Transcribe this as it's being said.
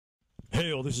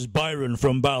Hail, this is Byron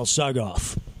from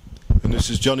Bal-Sagoth. And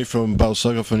this is Johnny from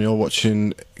Bal-Sagoth, and you're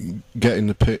watching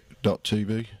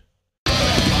GetInThePit.tv.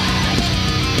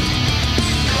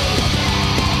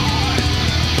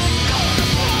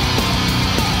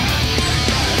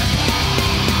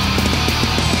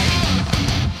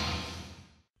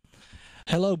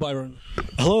 Hello, Byron.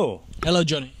 Hello. Hello,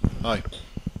 Johnny. Hi.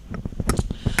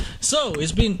 So,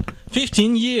 it's been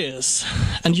 15 years,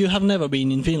 and you have never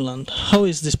been in Finland. How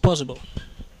is this possible?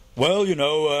 Well, you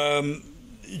know,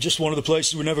 just one of the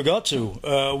places we never got to.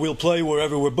 We'll play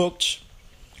wherever we're booked.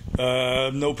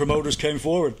 No promoters came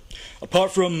forward.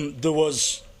 Apart from there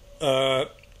was a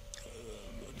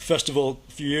festival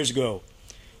a few years ago.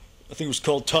 I think it was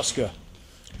called Tuska.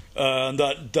 And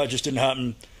that just didn't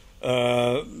happen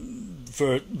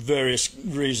for various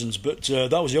reasons. But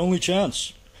that was the only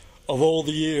chance of all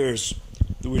the years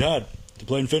that we'd had to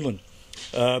play in Finland.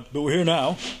 But we're here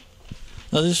now.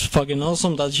 That is fucking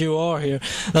awesome that you are here.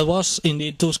 That was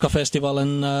indeed Tuska Festival,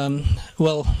 and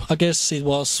well, I guess it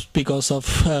was because of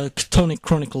Tonic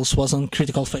Chronicles was on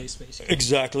critical phase, basically.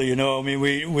 Exactly, you know. I mean,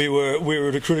 we were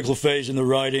at a critical phase in the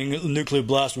writing. Nuclear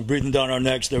blast were breathing down our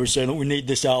necks. They were saying that we need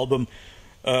this album,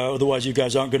 otherwise you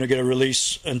guys aren't going to get a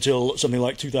release until something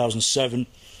like 2007.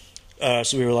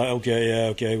 So we were like, okay,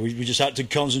 yeah, okay. We just had to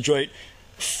concentrate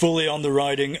fully on the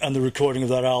writing and the recording of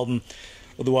that album.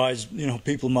 Otherwise, you know,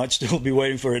 people might still be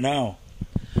waiting for it now.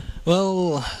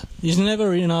 Well, it's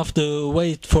never enough to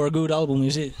wait for a good album,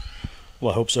 is it?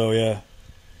 Well, I hope so, yeah.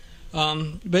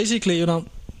 Basically, you know,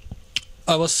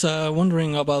 I was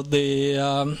wondering about the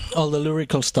all the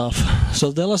lyrical stuff.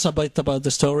 So tell us a bit about the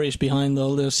stories behind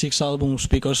all the 6 albums,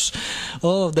 because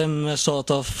all of them sort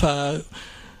of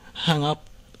hang up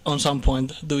on some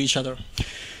point to each other.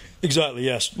 Exactly,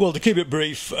 yes. Well, to keep it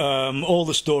brief, all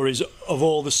the stories of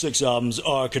all the 6 albums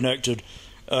are connected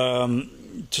to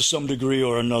some degree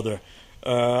or another.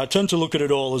 I tend to look at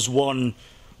it all as one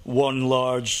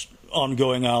large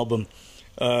ongoing album,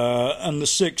 and the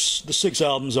six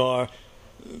albums are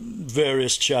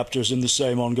various chapters in the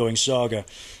same ongoing saga.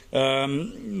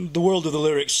 The world of the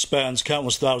lyrics spans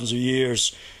countless thousands of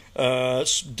years,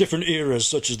 different eras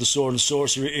such as the sword and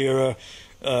sorcery era,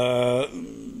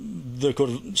 the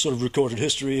sort of recorded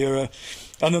history era,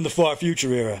 and then the far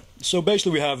future era. So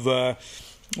basically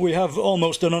we have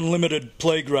almost an unlimited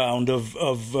playground of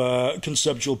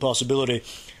conceptual possibility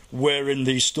wherein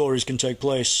these stories can take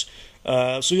place.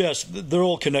 So yes, they're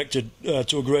all connected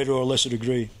to a greater or lesser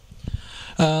degree.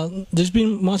 There's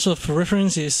been much of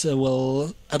references,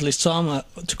 well, at least some,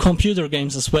 to computer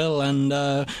games as well, and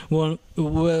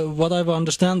what I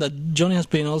understand that Johnny has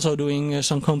been also doing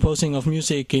some composing of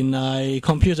music in a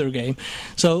computer game.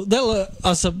 So tell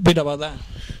us a bit about that.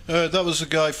 That was a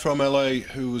guy from LA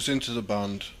who was into the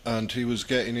band, and he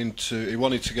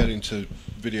wanted to get into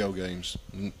video games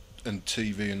and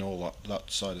TV and all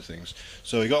that side of things.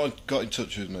 So he got in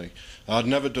touch with me. I'd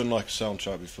never done like a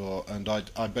soundtrack before, and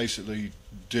I basically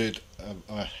did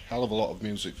a hell of a lot of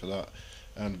music for that,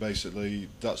 and basically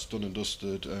that's done and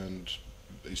dusted, and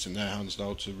it's in their hands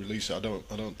now to release it. I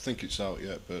don't think it's out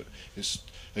yet, but it's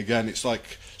a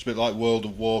bit like World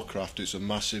of Warcraft. It's a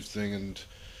massive thing, and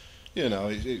you know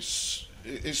it's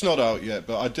not out yet,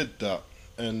 but I did that,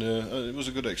 and it was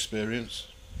a good experience.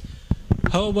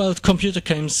 How about computer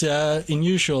games in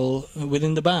usual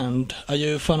within the band? Are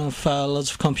you a fan of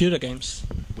lots of computer games?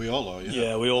 We all are, yeah.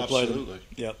 Yeah, we all play them. Absolutely.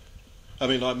 Yeah. I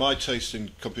mean, like my taste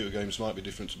in computer games might be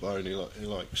different to Byron. He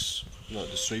likes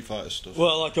the Street Fighter stuff. Well,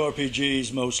 I like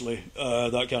RPGs mostly,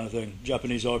 that kind of thing.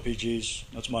 Japanese RPGs.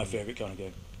 That's my favourite kind of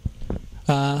game.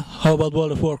 How about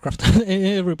World of Warcraft?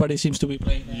 Everybody seems to be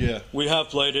playing that. Yeah. We have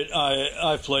played it.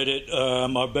 I've played it.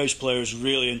 Our bass player's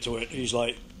really into it. He's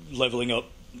like leveling up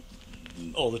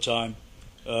all the time.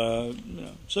 So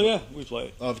yeah, we play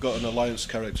it. I've got an alliance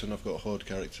character and I've got a horde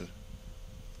character.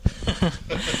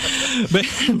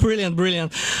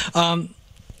 Brilliant.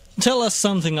 Tell us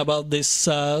something about this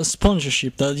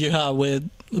sponsorship that you have with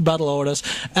Battle Orders,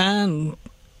 and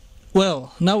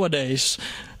well, nowadays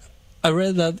I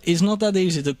read that it's not that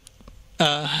easy to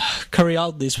carry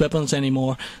out these weapons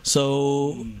anymore.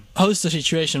 So how is the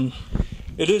situation?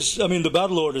 It is. I mean, the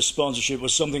Battle Orders sponsorship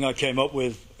was something I came up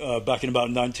with back in about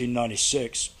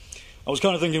 1996. I was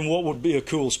kind of thinking, what would be a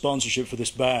cool sponsorship for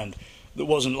this band that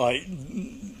wasn't like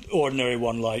ordinary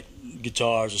one, like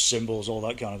guitars or cymbals, all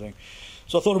that kind of thing.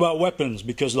 So I thought about weapons,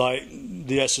 because like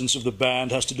the essence of the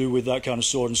band has to do with that kind of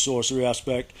sword and sorcery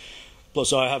aspect.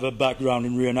 Plus, I have a background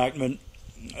in reenactment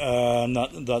and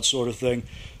that sort of thing.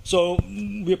 So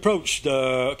we approached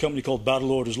a company called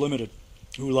Battle Orders Limited,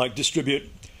 who like distribute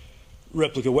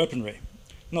replica weaponry.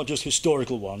 not just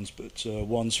historical ones, but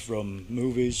ones from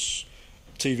movies,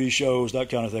 TV shows, that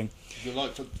kind of thing. They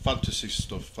like fantasy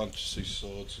stuff, fantasy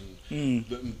swords,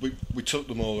 and we took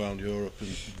them all around Europe, and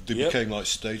they became like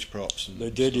stage props. And they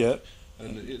did, stuff. yeah.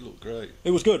 And it looked great.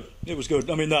 It was good. It was good.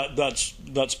 I mean, that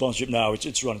sponsorship now,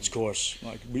 it's run its course.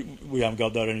 Like we haven't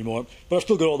got that anymore. But I've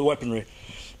still got all the weaponry.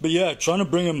 But yeah, trying to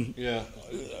bring them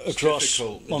across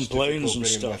on planes and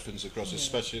stuff. Weapons across,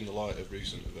 especially in the light of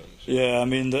recent events. Yeah, I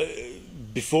mean,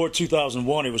 before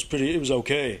 2001, it was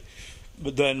okay.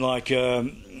 But then, like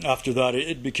after that,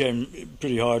 it became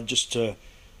pretty hard just to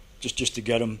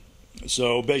get them.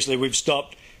 So basically, we've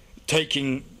stopped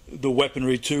taking the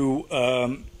weaponry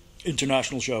to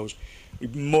international shows. We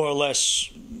more or less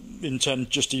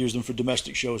intend just to use them for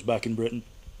domestic shows back in Britain.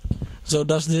 So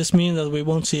does this mean that we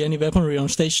won't see any weaponry on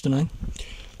stage tonight?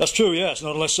 That's true, yes.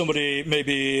 Not unless somebody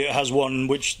maybe has one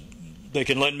which they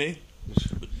can lend me.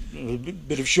 A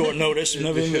bit of short notice and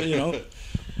everything, you know.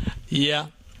 Yeah.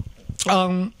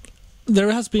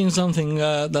 There has been something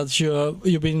that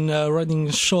you've been writing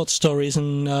short stories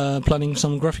and planning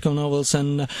some graphical novels.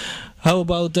 And how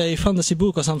about a fantasy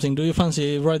book or something? Do you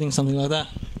fancy writing something like that?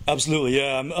 Absolutely,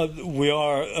 yeah. We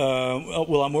are.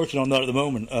 Well, I'm working on that at the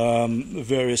moment.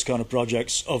 Various kind of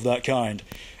projects of that kind.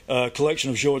 A collection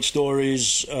of short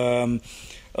stories, a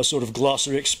sort of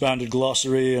glossary, expanded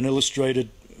glossary, an illustrated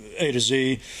A to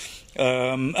Z.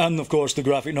 And of course the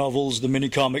graphic novels, the mini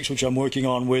comics, which I'm working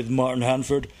on with Martin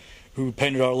Hanford, who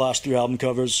painted our last 3 album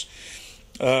covers.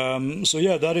 So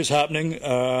yeah, that is happening.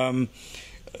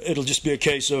 It'll just be a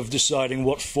case of deciding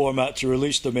what format to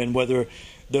release them in, whether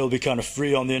they'll be kind of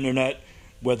free on the internet,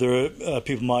 whether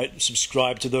people might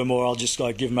subscribe to them, or I'll just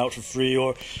like give them out for free,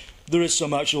 or there is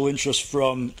some actual interest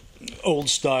from old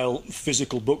style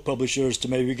physical book publishers to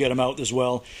maybe get them out as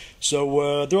well.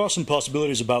 So there are some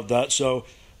possibilities about that. So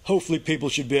hopefully people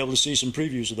should be able to see some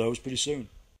previews of those pretty soon.